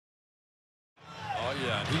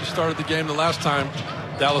Yeah, he started the game the last time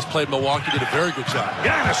Dallas played Milwaukee. Did a very good job.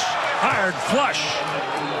 Giannis fired flush,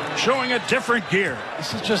 showing a different gear.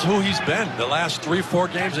 This is just who he's been the last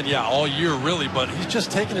 3-4 games, and yeah, all year really. But he's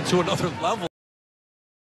just taken it to another level.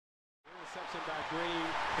 Interception by Green,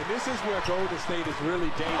 and this is where Golden State is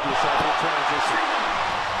really dangerous on their transition.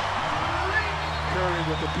 Curry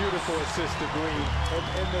with a beautiful assist to Green.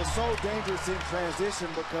 And they're so dangerous in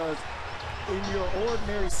transition because in your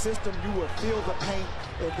ordinary system, you will feel the paint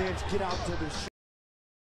and then get out to the shoot.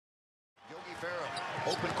 Yogi Ferrell,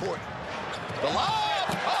 open court. The lob!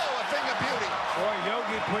 Oh, a thing of beauty. Boy,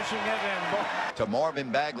 Yogi pushing it and To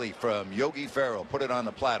Marvin Bagley from Yogi Ferrell. Put it on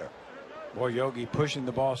the platter. boy, Yogi pushing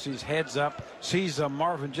the ball, sees heads up, sees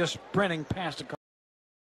Marvin just sprinting past the. Play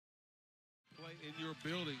in your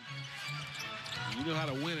building. You know how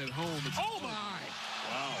to win at home. Oh my!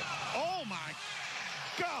 Wow! Oh my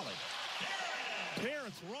golly!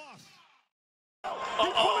 Terrence Ross. He's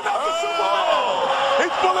pulling out the Superman!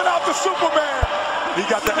 He's pulling out the Superman! He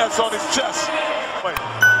got the S on his chest. Wait.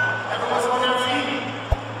 Everyone's on their feet.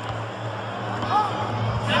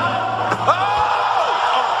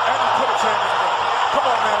 And he put his hand in there. Come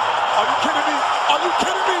on, man. Are you kidding me? Are you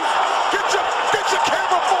kidding me? Get your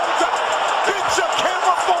camera phones out. Get your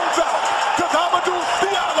camera phones out. Because Amadou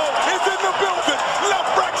Diallo is in the building.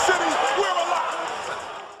 Left Rack City, we're alive.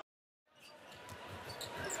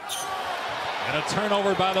 And a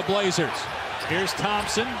turnover by the Blazers. Here's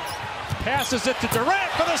Thompson. Passes it to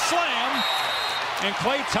Durant for the slam. And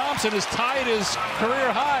Klay Thompson has tied his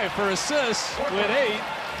career high for assists with 8.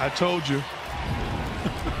 I told you.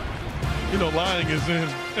 You know, lying is in.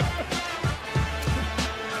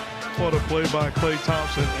 What a play by Klay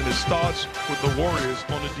Thompson, and it starts with the Warriors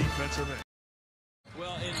on the defensive end.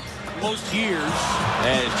 Well, in most years,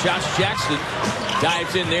 and Josh Jackson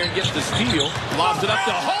dives in there and gets the steal, lobs it up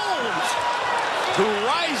to Holmes, who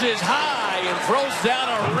rises high and throws down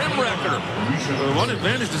a rim wrecker. Well, one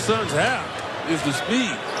advantage the Suns have is the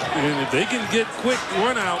speed, and if they can get quick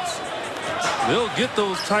runouts, they'll get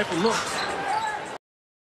those type of looks.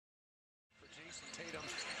 Jason Tatum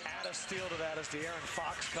add a steal to that as De'Aaron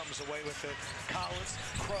Fox comes away with it. Collins,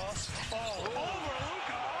 cross, over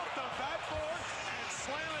Luka off the backboard and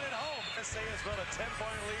slamming it home. SA has built a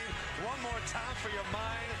 10-point lead. One more time for your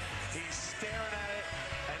mind. He's staring at it,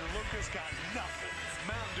 and Luka's got nothing.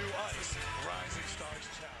 Mountain Dew Ice, Rising Stars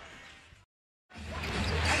Challenge.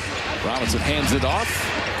 Robinson hands it off.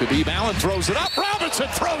 Khabib Allen throws it up. Robinson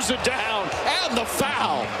throws it down. And the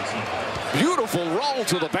foul. Beautiful roll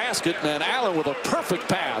to the basket. And Allen with a perfect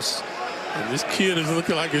pass. And this kid is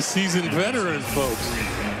looking like a seasoned veteran, folks.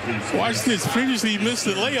 Watch this. Previously, he missed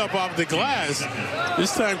the layup off the glass.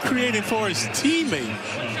 This time creating for his teammate.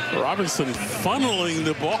 Robinson funneling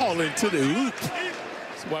the ball into the hoop.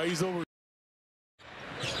 That's why he's over.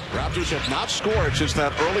 Raptors have not scored since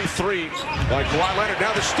that early 3 by Kawhi Leonard.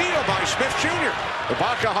 Now the steal by Smith Jr.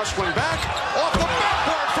 Ibaka hustling back off the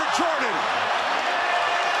backboard for Jordan.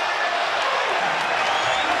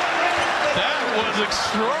 That was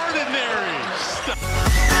extraordinary.